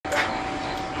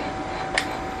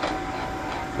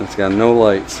It's got no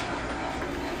lights.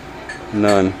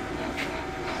 None.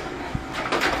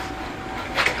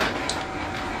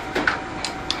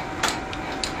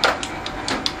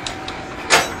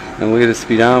 And look at the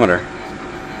speedometer.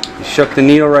 He shook the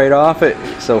needle right off it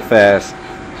so fast.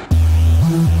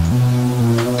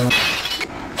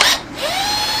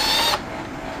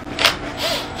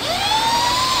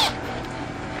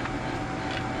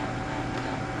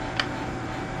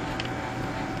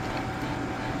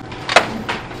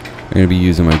 I'm going to be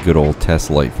using my good old test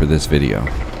light for this video.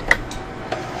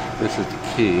 This is the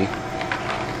key.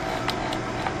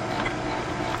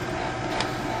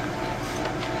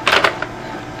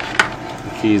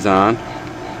 The key's on.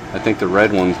 I think the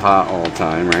red one's hot all the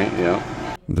time, right? Yep.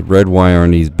 The red wire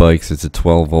on these bikes is a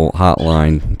 12-volt hot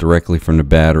line directly from the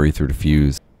battery through the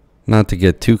fuse. Not to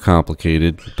get too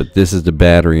complicated, but this is the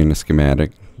battery in the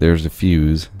schematic. There's the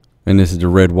fuse. And this is the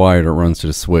red wire that runs to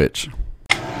the switch.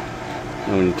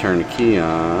 And when you turn the key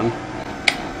on,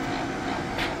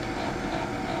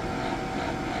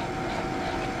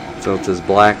 so it's this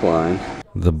black line.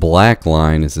 The black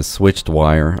line is the switched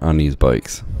wire on these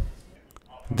bikes.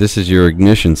 This is your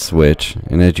ignition switch,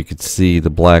 and as you can see, the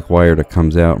black wire that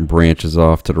comes out and branches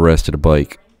off to the rest of the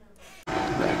bike.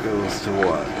 That goes to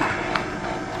what?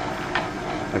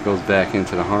 That goes back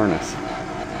into the harness.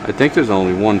 I think there's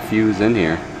only one fuse in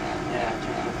here.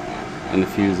 Yeah. And the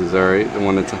fuse is alright, the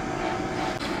one that's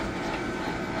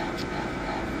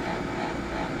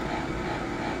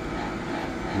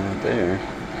not there.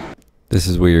 This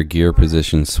is where your gear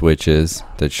position switch is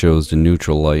that shows the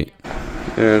neutral light.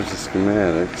 There's the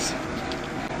schematics.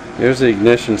 Here's the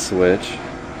ignition switch.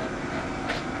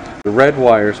 The red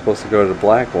wire is supposed to go to the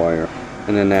black wire,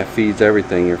 and then that feeds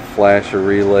everything, your flasher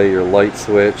relay, your light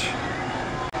switch.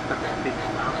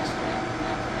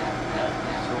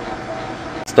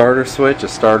 Starter switch, a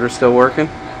starter still working?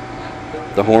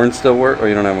 The horn still work, or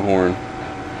you don't have a horn?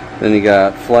 Then you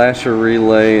got flasher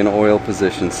relay and oil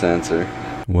position sensor.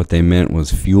 What they meant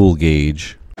was fuel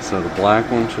gauge. So the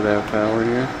black one should have power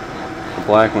here. The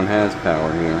black one has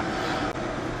power here.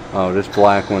 Oh, this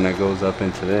black one that goes up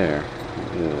into there.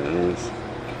 Yeah, it is.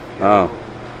 Oh.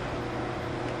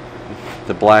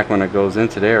 The black one that goes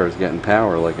into there is getting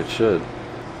power like it should.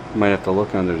 You might have to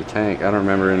look under the tank. I don't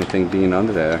remember anything being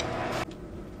under there.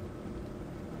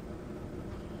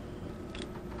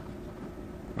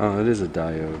 Oh, it is a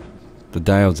diode. The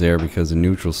diode's there because the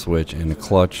neutral switch and the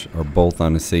clutch are both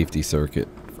on the safety circuit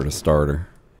for the starter.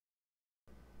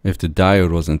 If the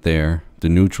diode wasn't there, the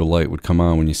neutral light would come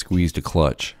on when you squeeze the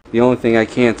clutch. The only thing I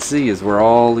can't see is where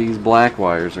all these black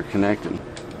wires are connecting.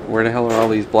 Where the hell are all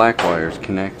these black wires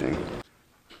connecting?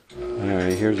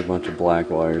 Alright, here's a bunch of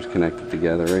black wires connected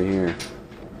together right here.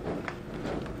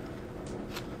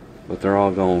 But they're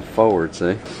all going forward,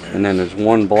 see? And then there's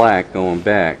one black going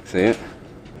back, see it?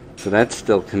 So that's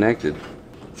still connected.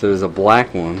 So there's a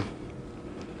black one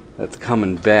that's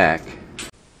coming back.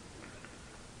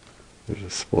 There's a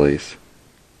splice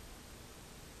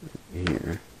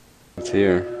here. It's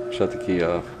here. Shut the key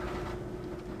off.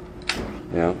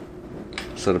 Yeah.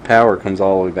 So the power comes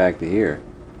all the way back to here.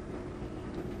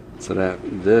 So that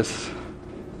this.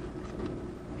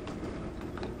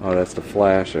 Oh, that's the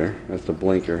flasher. That's the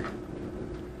blinker.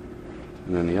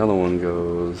 And then the other one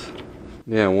goes.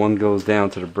 Yeah, one goes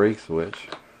down to the brake switch.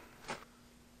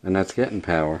 And that's getting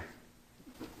power.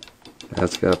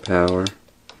 That's got power.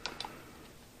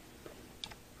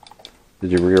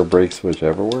 Did your rear brake switch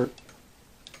ever work?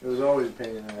 It was always a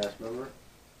pain in the ass, remember?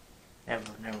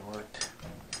 Never worked.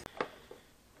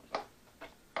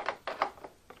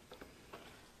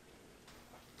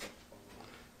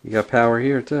 You got power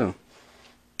here too.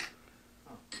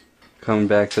 Coming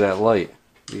back to that light.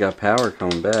 You got power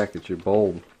coming back at your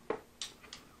bulb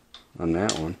on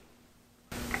that one.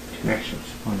 Connections.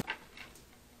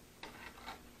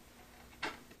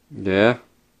 Yeah?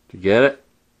 Did you get it?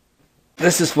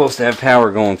 This is supposed to have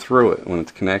power going through it when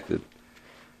it's connected.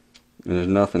 And there's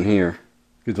nothing here.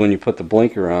 Because when you put the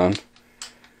blinker on,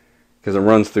 because it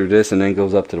runs through this and then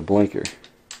goes up to the blinker.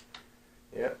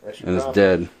 Yeah, that's your And it's problem.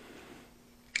 dead.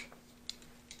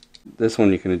 This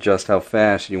one you can adjust how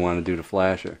fast you want to do the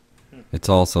flasher. It's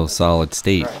also solid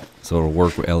state, so it'll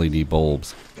work with LED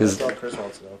bulbs. That's all Chris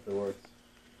wants to know if it works.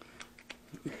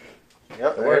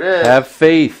 Yep, there it is. Have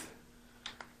faith.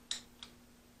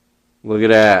 Look at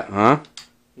that, huh?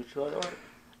 You sure it works?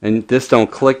 And this don't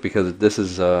click because this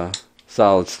is a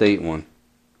solid state one.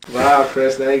 Wow,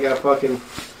 Chris, now you got fucking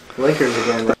blinkers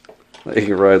again. He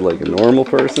can ride like a normal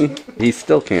person. He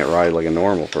still can't ride like a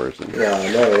normal person. Yeah,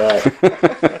 I know that.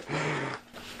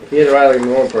 If he had to ride like a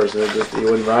normal person, he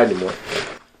wouldn't ride anymore.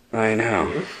 I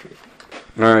know.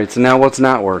 Alright, so now what's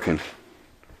not working?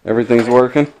 Everything's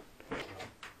working?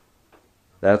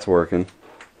 That's working.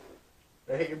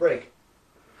 Now hit your brake.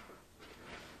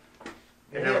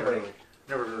 It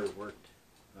never really worked.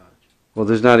 Well,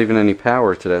 there's not even any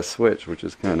power to that switch, which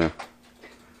is kind of...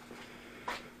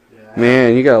 Yeah,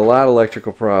 Man, you got a lot of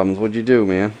electrical problems. What'd you do,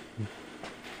 man?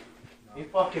 he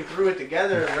fucking threw it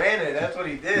together and ran it. That's what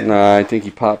he did. Nah, I think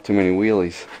he popped too many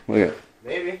wheelies. Look at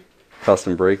Maybe.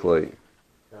 custom brake light.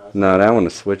 No, No, that one, the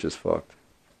switch is fucked.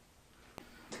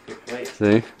 wait.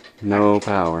 See? No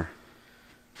power.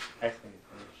 I think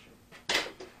it's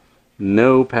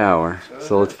No power.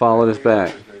 So let's follow this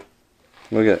back.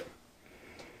 Look at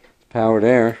power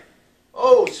there.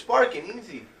 Oh, sparking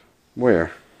easy.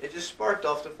 Where? It just sparked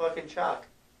off the fucking chock.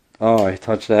 Oh, I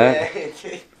touched that? Yeah, it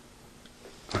did.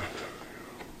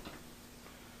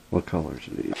 What colors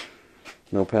are these?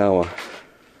 No power.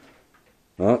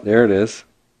 Oh, there it is.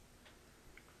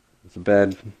 It's a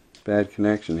bad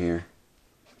connection here.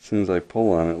 As soon as I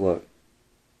pull on it, look.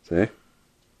 See?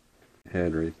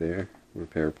 Head right there.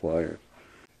 Repair pliers.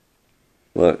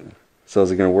 Look. So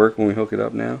is it going to work when we hook it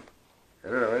up now? I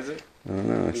don't know, is it? I don't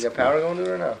know. You got power going to it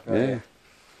or no? Yeah.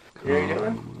 You already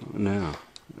doing? No.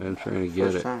 I'm trying to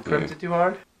get it. Crimped it too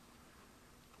hard?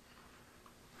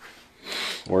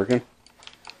 Working?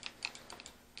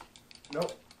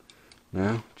 Nope.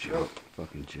 No? Jump.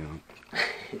 Fucking jump.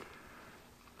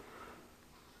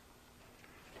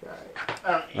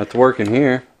 Alright. That's working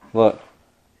here. Look.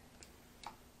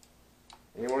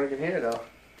 Ain't working here though.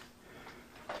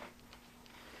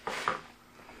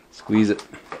 Squeeze it.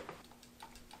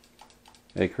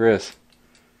 Hey, Chris.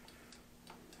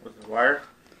 Was the wire?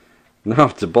 No,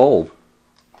 it's a bulb.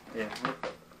 Yeah.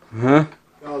 Huh?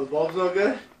 Oh, the bulb's no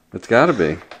good? It's gotta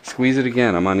be. Squeeze it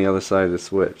again. I'm on the other side of the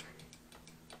switch.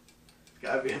 It's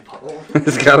gotta be a bulb.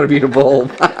 It's gotta be the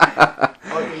bulb.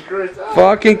 Fucking Chris. Oh.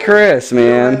 Fucking Chris, You don't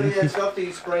have any man. of that stuff that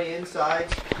you spray inside?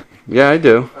 Yeah, I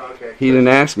do. Oh, okay. He didn't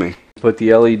ask me. Put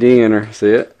the LED in her. See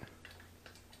it?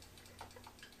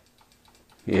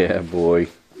 Yeah, boy.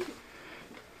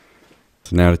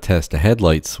 So now to test the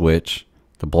headlight switch,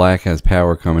 the black has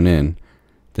power coming in.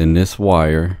 Then this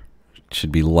wire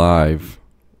should be live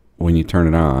when you turn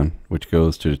it on, which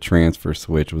goes to the transfer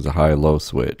switch, was a high-low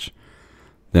switch.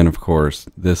 Then of course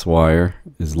this wire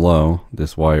is low,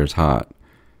 this wire is hot.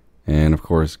 And of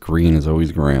course green is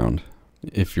always ground.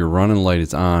 If your running light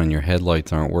is on and your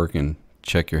headlights aren't working,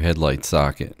 check your headlight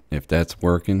socket. If that's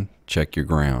working, check your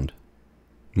ground.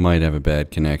 Might have a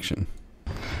bad connection.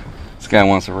 This guy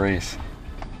wants a race.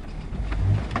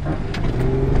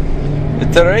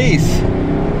 It's a race.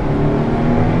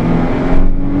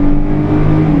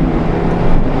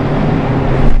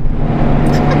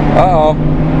 Uh-oh.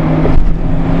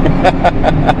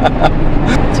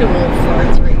 Too old for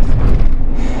a 3.